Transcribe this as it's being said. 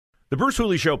The Bruce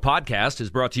Hooley Show podcast is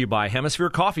brought to you by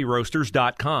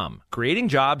HemisphereCoffeeRoasters.com. Creating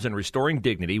jobs and restoring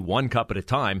dignity one cup at a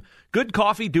time. Good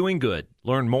coffee doing good.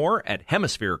 Learn more at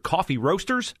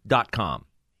HemisphereCoffeeRoasters.com.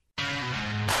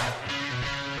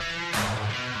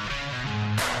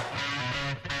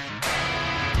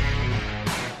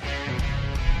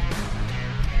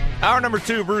 Hour number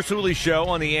 2, Bruce Hooley Show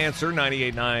on The Answer,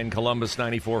 98.9 Columbus,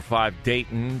 94.5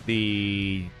 Dayton.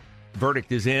 The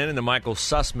verdict is in the Michael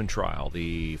Sussman trial.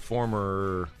 The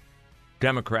former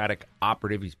Democratic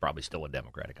operative, he's probably still a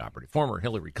Democratic operative, former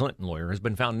Hillary Clinton lawyer, has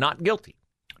been found not guilty.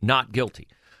 Not guilty.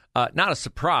 Not a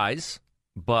surprise,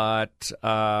 but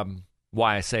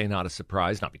why I say not a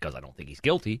surprise, not because I don't think he's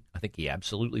guilty. I think he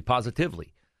absolutely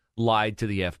positively lied to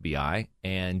the FBI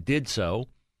and did so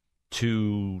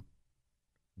to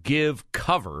give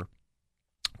cover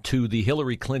to the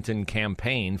Hillary Clinton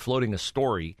campaign, floating a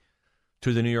story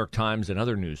to the New York Times and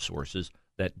other news sources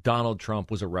that Donald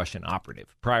Trump was a Russian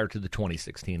operative prior to the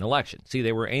 2016 election. See,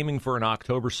 they were aiming for an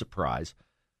October surprise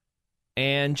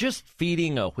and just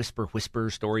feeding a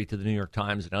whisper story to the New York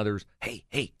Times and others.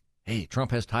 Hey, Trump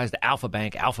has ties to Alpha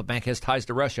Bank. Alpha Bank has ties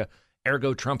to Russia.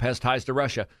 Ergo, Trump has ties to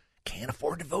Russia. Can't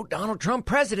afford to vote Donald Trump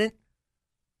president.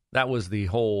 That was the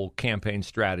whole campaign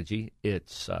strategy.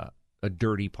 It's a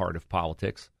dirty part of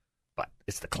politics, but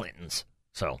it's the Clintons.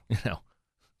 So,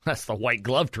 that's the white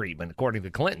glove treatment, according to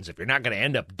the Clintons. If you're not going to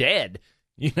end up dead,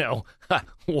 what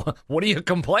are you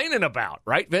complaining about,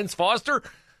 right, Vince Foster?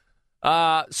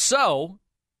 So,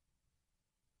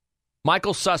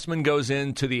 Michael Sussman goes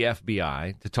into the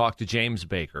FBI to talk to James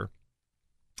Baker,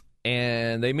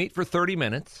 and they meet for 30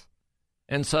 minutes,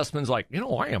 and Sussman's like,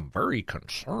 I am very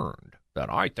concerned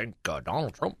that I think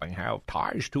Donald Trump may have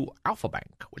ties to Alpha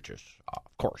Bank, which is,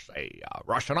 of course, a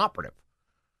Russian operative.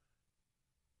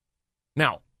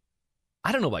 Now,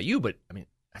 I don't know about you, but,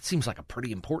 that seems like a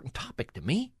pretty important topic to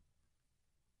me.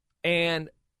 And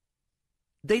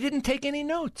they didn't take any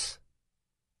notes.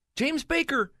 James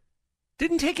Baker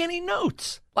didn't take any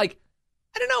notes. Like,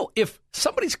 I don't know, if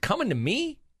somebody's coming to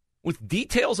me with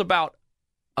details about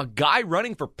a guy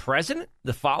running for president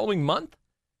the following month,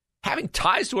 having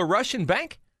ties to a Russian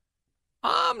bank,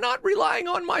 I'm not relying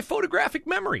on my photographic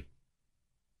memory.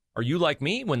 Are you like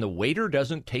me? When the waiter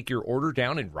doesn't take your order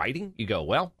down in writing, you go,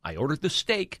 well, I ordered the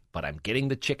steak, but I'm getting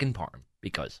the chicken parm,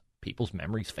 because people's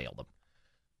memories fail them.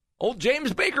 Old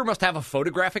James Baker must have a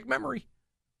photographic memory.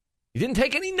 He didn't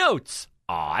take any notes.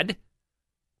 Odd.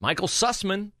 Michael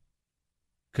Sussman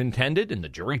contended, and the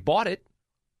jury bought it,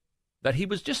 that he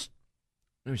was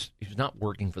not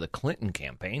working for the Clinton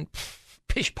campaign.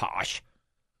 Pish posh.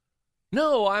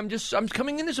 No, I'm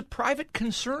coming in as a private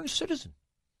concerned citizen.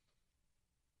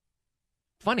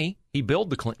 Funny, he billed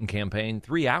the Clinton campaign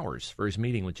 3 hours for his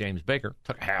meeting with James Baker.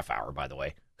 Took a half hour, by the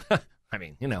way. not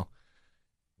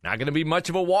going to be much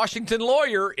of a Washington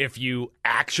lawyer if you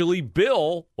actually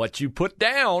bill what you put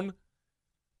down.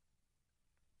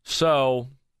 So,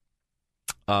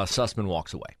 Sussman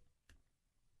walks away.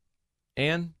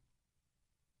 And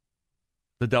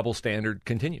the double standard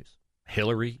continues.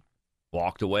 Hillary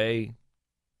walked away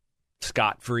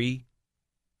scot-free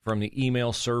from the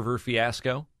email server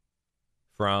fiasco,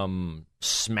 from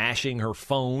smashing her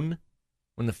phone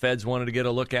when the feds wanted to get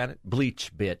a look at it.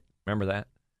 Bleach bit. Remember that?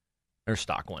 Her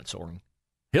stock went soaring.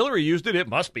 Hillary used it. It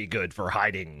must be good for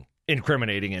hiding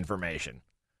incriminating information.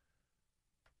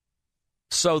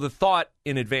 So the thought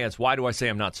in advance, why do I say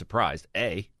I'm not surprised?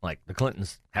 A, like the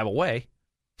Clintons have a way.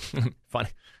 Funny.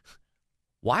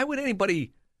 Why would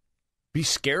anybody be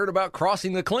scared about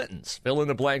crossing the Clintons? Fill in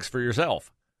the blanks for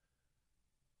yourself.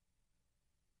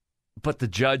 But the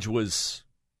judge was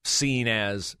seen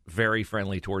as very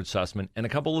friendly towards Sussman, and a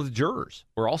couple of the jurors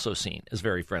were also seen as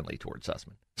very friendly towards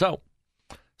Sussman. So,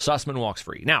 Sussman walks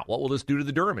free. Now, what will this do to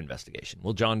the Durham investigation?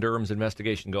 Will John Durham's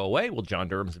investigation go away? Will John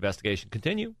Durham's investigation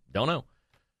continue? Don't know.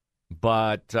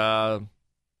 But,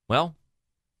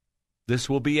 this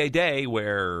will be a day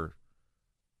where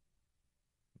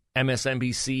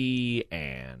MSNBC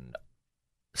and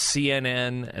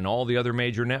CNN and all the other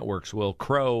major networks will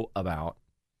crow about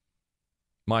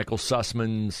Michael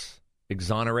Sussman's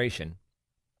exoneration,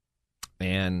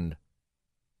 and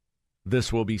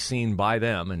this will be seen by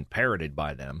them and parroted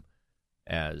by them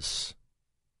as,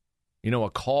 a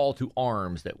call to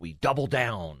arms, that we double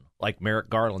down, like Merrick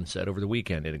Garland said over the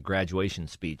weekend in a graduation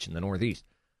speech in the Northeast,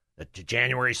 that the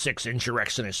January 6th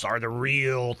insurrectionists are the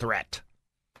real threat.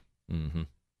 Mm-hmm.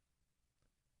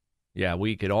 Yeah,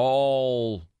 we could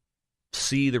all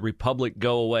see the republic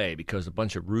go away because a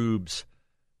bunch of rubes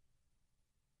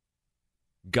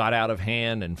got out of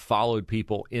hand and followed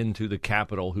people into the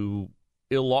Capitol who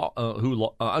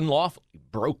unlawfully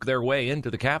broke their way into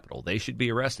the Capitol, they should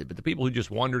be arrested. But the people who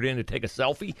just wandered in to take a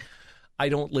selfie, I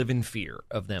don't live in fear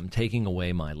of them taking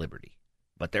away my liberty.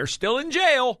 But they're still in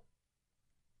jail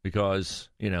because,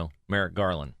 Merrick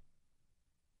Garland,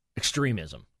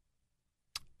 extremism,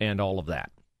 and all of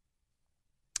that.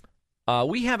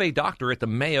 We have a doctor at the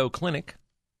Mayo Clinic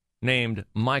named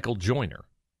Michael Joyner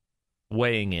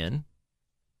weighing in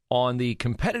on the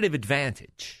competitive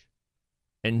advantage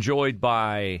enjoyed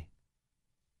by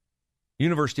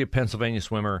University of Pennsylvania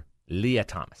swimmer Leah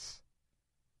Thomas.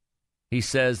 He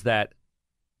says that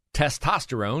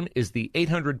testosterone is the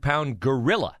 800-pound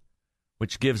gorilla,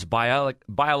 which gives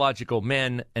biological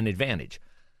men an advantage.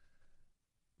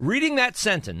 Reading that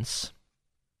sentence,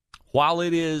 while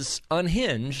it is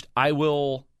unhinged, I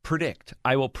will predict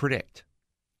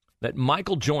that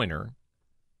Michael Joyner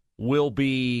will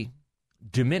be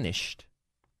diminished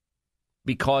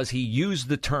because he used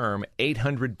the term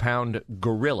 800-pound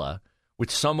gorilla, which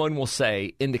someone will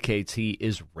say indicates he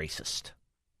is racist.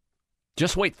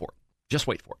 Just wait for it.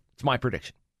 It's my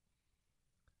prediction.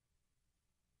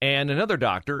 And another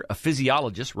doctor, a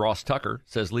physiologist, Ross Tucker,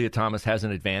 says Leah Thomas has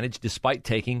an advantage despite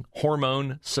taking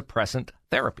hormone suppressant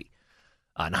therapy.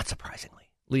 Not surprisingly,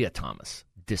 Leah Thomas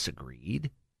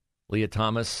disagreed. Leah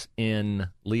Thomas, in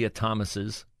Leah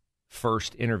Thomas's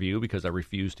first interview, because I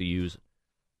refuse to use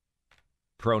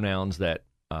pronouns that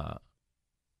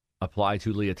apply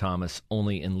to Leah Thomas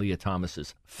only in Leah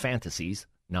Thomas's fantasies,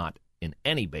 not in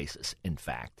any basis, in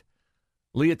fact.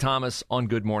 Leah Thomas on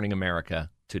Good Morning America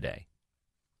today.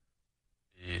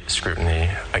 Scrutiny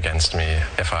against me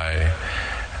if I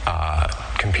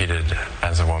competed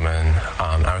as a woman.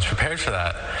 I was prepared for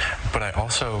that, but I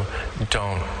also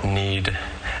don't need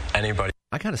anybody.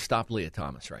 I got to stop Leah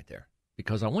Thomas right there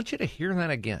because I want you to hear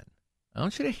that again.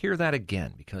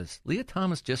 Because Leah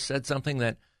Thomas just said something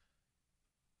that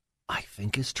I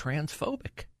think is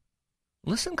transphobic.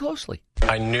 Listen closely.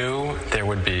 I knew there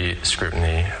would be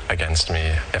scrutiny against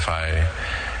me if I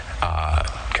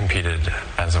competed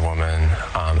as a woman.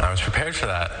 I was prepared for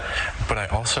that, but I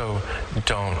also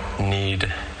don't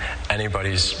need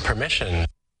anybody's permission.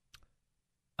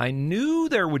 I knew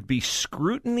there would be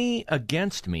scrutiny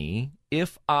against me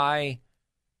if I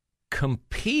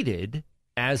competed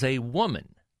as a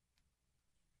woman.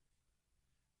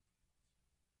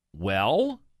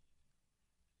 Well,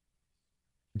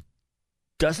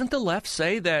 doesn't the left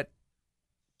say that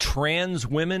trans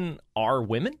women are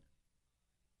women?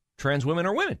 Trans women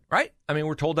are women, right? I mean,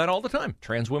 we're told that all the time.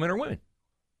 Trans women are women.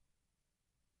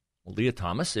 Well, Leah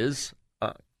Thomas is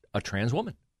a trans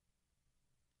woman.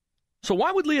 So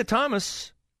why would Leah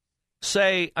Thomas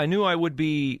say, I knew I would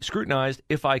be scrutinized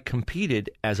if I competed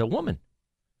as a woman?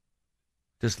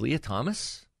 Does Leah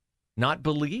Thomas not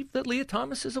believe that Leah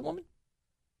Thomas is a woman?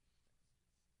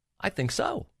 I think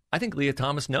so. I think Leah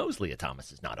Thomas knows Leah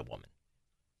Thomas is not a woman.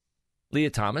 Leah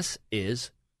Thomas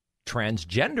is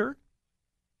transgender.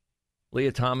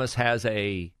 Leah Thomas has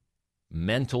a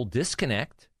mental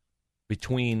disconnect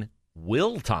between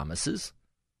Will Thomas's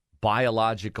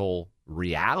biological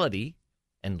reality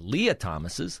and Leah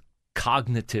Thomas's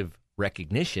cognitive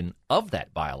recognition of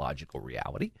that biological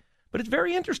reality. But it's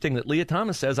very interesting that Leah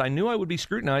Thomas says, I knew I would be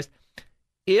scrutinized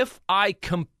if I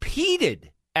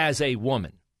competed as a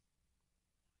woman.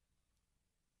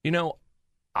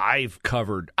 I've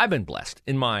been blessed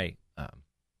in my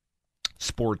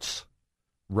sports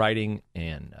writing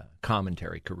and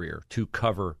commentary career to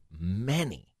cover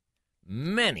many,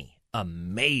 many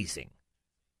amazing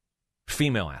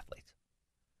female athletes.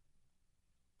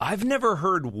 I've never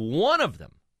heard one of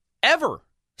them ever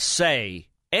say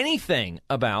anything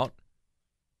about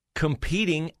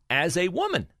competing as a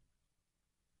woman.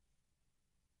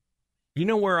 You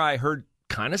know where I heard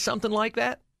kind of something like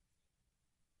that?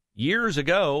 Years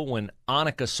ago when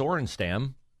Annika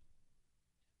Sorenstam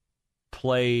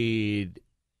played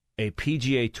a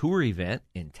PGA Tour event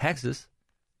in Texas,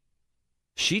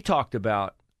 she talked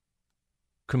about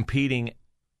competing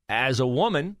as a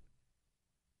woman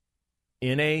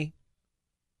in a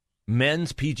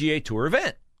men's PGA Tour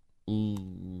event.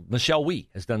 Michelle Wie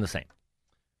has done the same.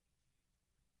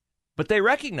 But they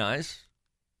recognize,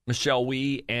 Michelle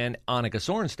Wie and Annika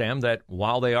Sorenstam, that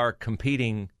while they are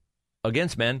competing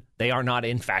against men, they are not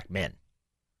in fact men.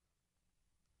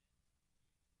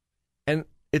 And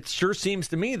it sure seems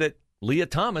to me that Leah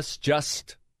Thomas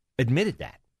just admitted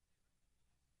that.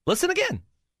 Listen again.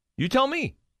 You tell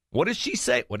me. What does she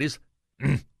say? What is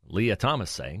Leah Thomas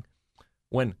saying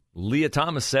when Leah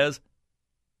Thomas says,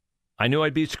 I knew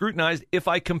I'd be scrutinized if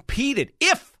I competed.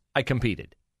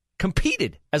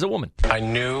 competed as a woman. I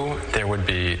knew there would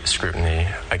be scrutiny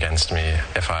against me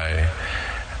if I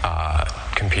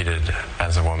competed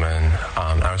as a woman.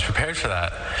 I was prepared for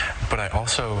that, but I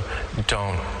also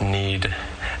don't need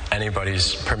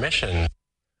anybody's permission.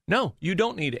 No, you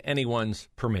don't need anyone's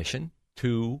permission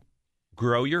to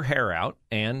grow your hair out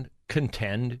and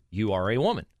contend you are a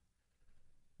woman.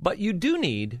 But you do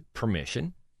need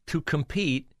permission to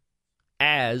compete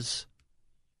as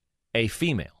a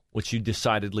female, which you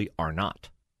decidedly are not.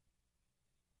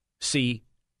 See,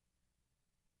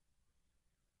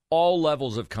 all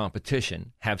levels of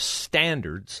competition have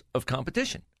standards of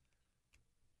competition.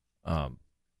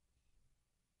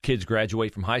 Kids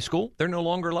graduate from high school. They're no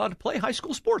longer allowed to play high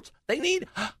school sports. They need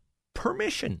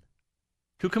permission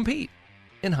to compete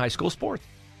in high school sports.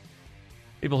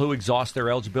 People who exhaust their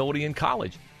eligibility in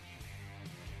college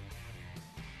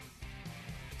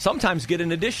sometimes get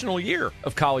an additional year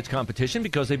of college competition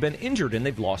because they've been injured and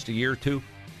they've lost a year to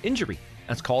injury.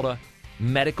 That's called a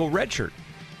medical redshirt.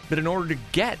 But in order to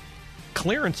get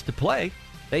clearance to play,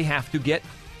 they have to get,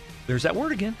 there's that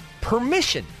word again,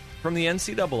 permission from the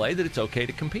NCAA that it's okay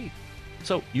to compete.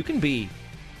 So you can be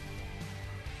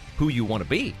who you want to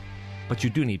be, but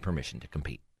you do need permission to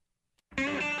compete.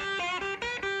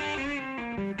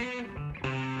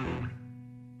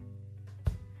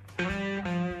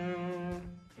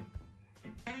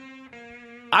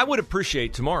 I would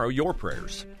appreciate tomorrow your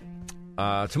prayers.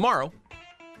 Tomorrow,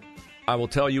 I will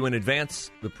tell you in advance,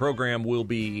 the program will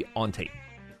be on tape.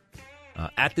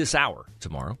 At this hour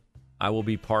tomorrow, I will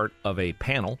be part of a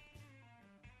panel,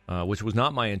 which was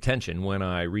not my intention when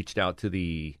I reached out to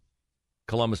the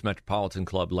Columbus Metropolitan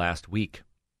Club last week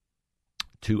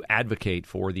to advocate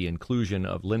for the inclusion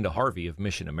of Linda Harvey of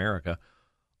Mission America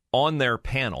on their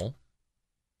panel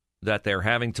that they're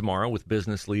having tomorrow with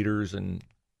business leaders and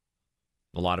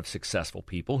a lot of successful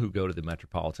people who go to the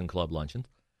Metropolitan Club luncheons.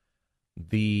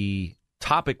 The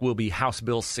topic will be House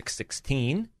Bill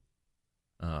 616.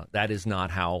 That is not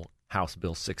how House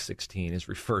Bill 616 is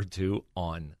referred to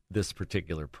on this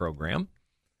particular program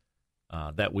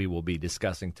that we will be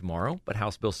discussing tomorrow. But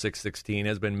House Bill 616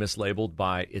 has been mislabeled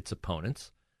by its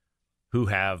opponents, who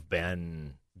have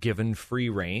been given free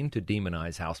rein to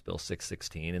demonize House Bill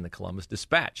 616 in the Columbus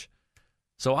Dispatch.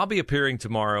 So I'll be appearing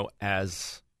tomorrow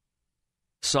as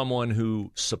someone who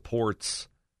supports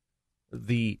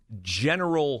the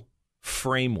general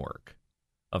framework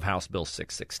of House Bill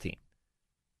 616.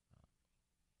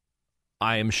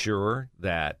 I am sure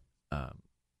that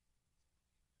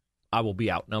I will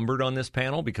be outnumbered on this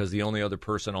panel because the only other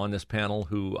person on this panel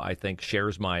who I think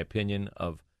shares my opinion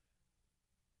of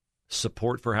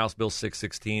support for House Bill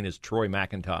 616 is Troy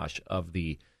McIntosh of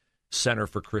the Center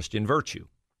for Christian Virtue.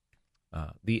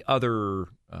 The other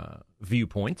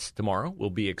viewpoints tomorrow will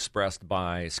be expressed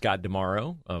by Scott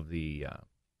DeMauro of the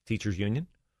Teachers Union,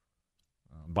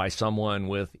 by someone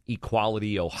with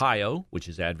Equality Ohio, which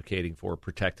is advocating for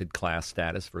protected class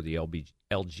status for the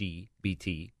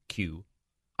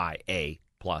LGBTQIA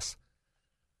plus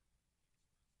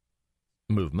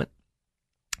movement,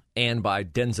 and by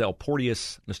Denzel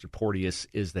Porteous. Mr. Porteous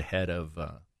is the head of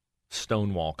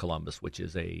Stonewall Columbus, which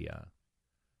is a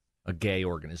gay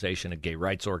organization, a gay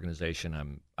rights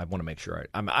organization. I want to make sure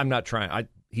I'm not trying.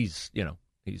 He's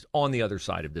on the other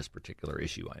side of this particular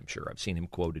issue. I'm sure I've seen him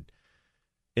quoted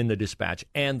in the Dispatch.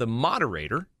 And the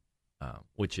moderator,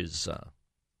 which is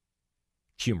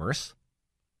humorous,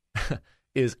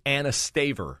 is Anna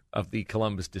Staver of the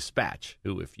Columbus Dispatch,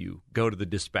 who, if you go to the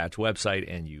Dispatch website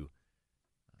and you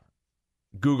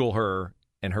Google her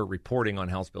and her reporting on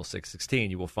House Bill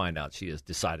 616, you will find out she is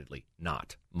decidedly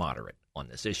not moderate on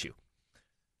this issue.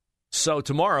 So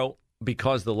tomorrow,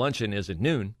 because the luncheon is at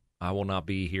noon, I will not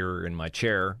be here in my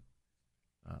chair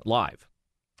live.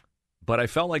 But I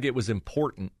felt like it was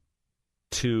important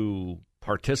to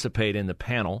participate in the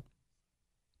panel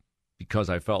because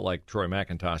I felt like Troy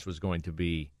McIntosh was going to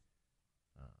be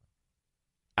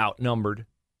outnumbered,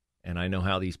 and I know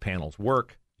how these panels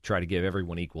work. You try to give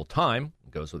everyone equal time.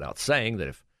 It goes without saying that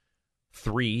if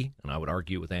 3, and I would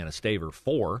argue with Anna Staver,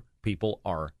 4 people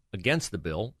are against the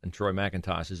bill, and Troy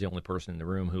McIntosh is the only person in the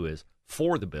room who is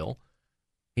for the bill,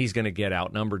 he's going to get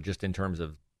outnumbered just in terms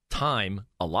of time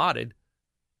allotted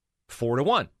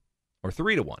 4-1 or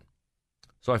 3-1.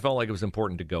 So I felt like it was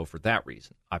important to go for that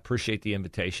reason. I appreciate the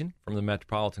invitation from the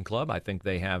Metropolitan Club. I think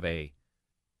they have I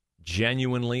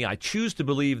choose to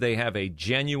believe they have a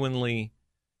genuinely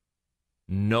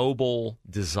noble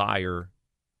desire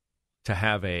to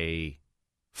have a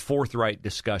forthright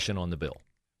discussion on the bill.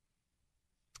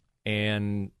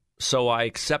 And so I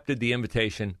accepted the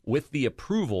invitation with the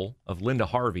approval of Linda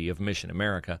Harvey of Mission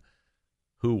America,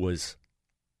 who was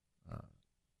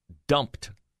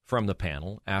dumped from the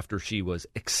panel after she was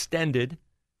extended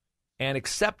and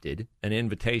accepted an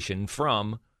invitation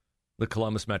from the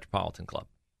Columbus Metropolitan Club.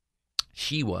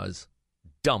 She was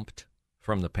dumped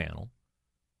from the panel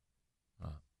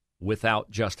without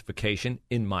justification,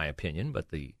 in my opinion, but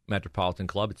the Metropolitan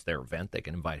Club, it's their event. They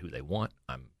can invite who they want.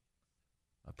 I'm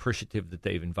appreciative that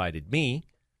they've invited me,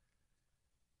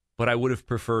 but I would have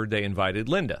preferred they invited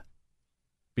Linda,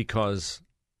 because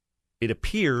it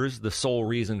appears the sole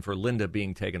reason for Linda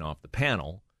being taken off the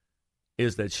panel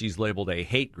is that she's labeled a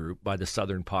hate group by the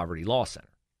Southern Poverty Law Center.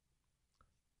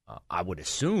 I would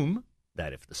assume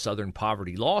that if the Southern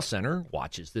Poverty Law Center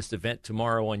watches this event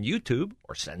tomorrow on YouTube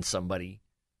or sends somebody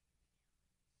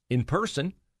in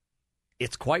person,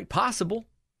 it's quite possible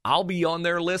I'll be on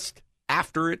their list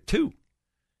after it too,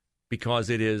 because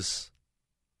it is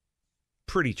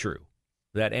pretty true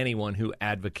that anyone who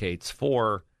advocates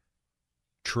for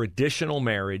traditional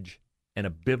marriage and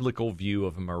a biblical view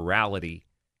of morality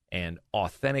and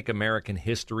authentic American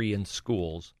history in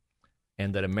schools,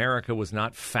 and that America was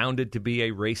not founded to be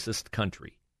a racist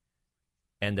country,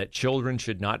 and that children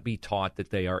should not be taught that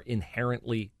they are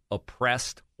inherently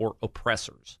oppressed or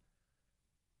oppressors,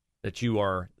 that you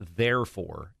are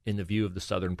therefore, in the view of the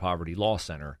Southern Poverty Law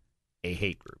Center, a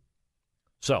hate group.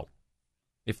 So,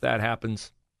 if that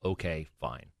happens, okay,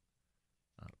 fine.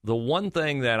 The one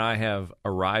thing that I have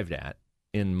arrived at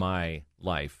in my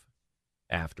life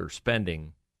after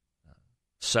spending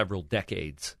several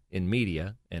decades in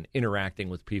media and interacting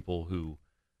with people who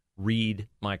read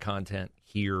my content,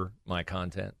 hear my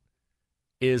content,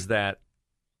 is that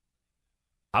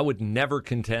I would never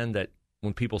contend that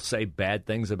when people say bad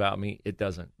things about me, it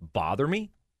doesn't bother me,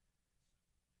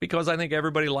 because I think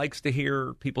everybody likes to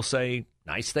hear people say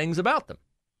nice things about them.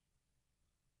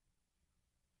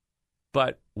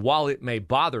 But while it may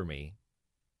bother me,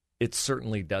 it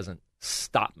certainly doesn't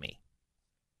stop me.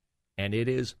 And it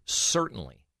is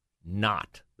certainly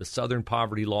not the Southern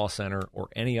Poverty Law Center or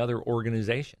any other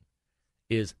organization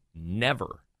is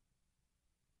never,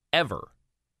 ever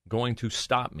going to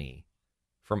stop me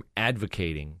from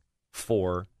advocating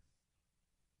for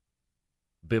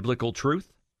biblical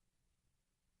truth,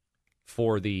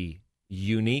 for the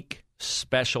unique,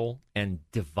 special, and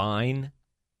divine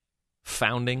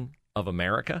founding of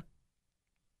America,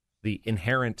 the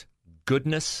inherent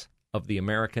goodness of the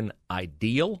American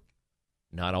ideal,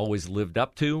 not always lived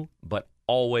up to, but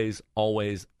always,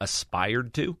 always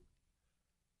aspired to.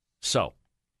 So,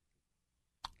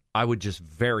 I would just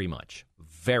very much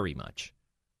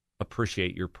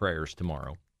appreciate your prayers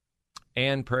tomorrow,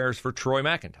 and prayers for Troy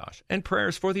McIntosh, and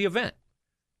prayers for the event,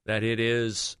 that it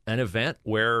is an event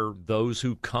where those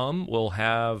who come will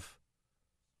have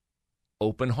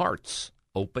open hearts,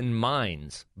 open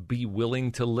minds, be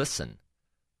willing to listen,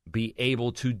 be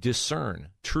able to discern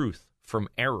truth from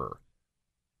error,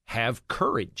 have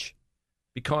courage.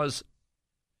 Because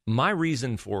my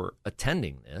reason for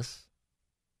attending this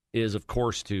is, of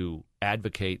course, to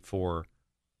advocate for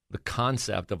the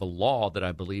concept of a law that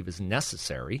I believe is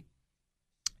necessary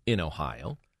in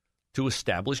Ohio to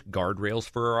establish guardrails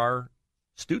for our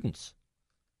students.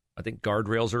 I think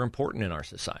guardrails are important in our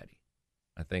society.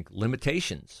 I think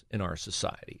limitations in our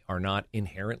society are not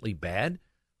inherently bad,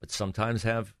 but sometimes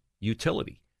have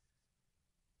utility.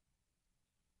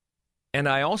 And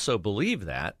I also believe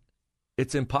that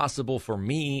it's impossible for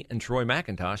me and Troy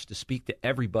McIntosh to speak to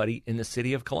everybody in the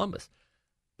city of Columbus.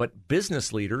 But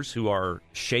business leaders who are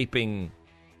shaping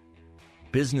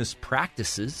business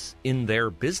practices in their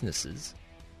businesses,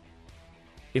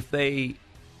 if they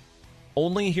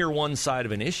only hear one side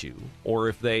of an issue, or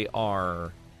if they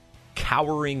are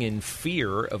cowering in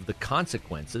fear of the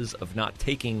consequences of not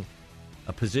taking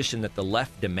a position that the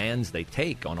left demands they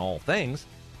take on all things,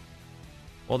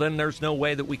 well, then there's no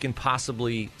way that we can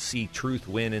possibly see truth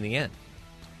win in the end.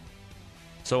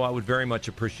 So I would very much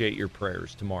appreciate your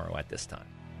prayers tomorrow at this time.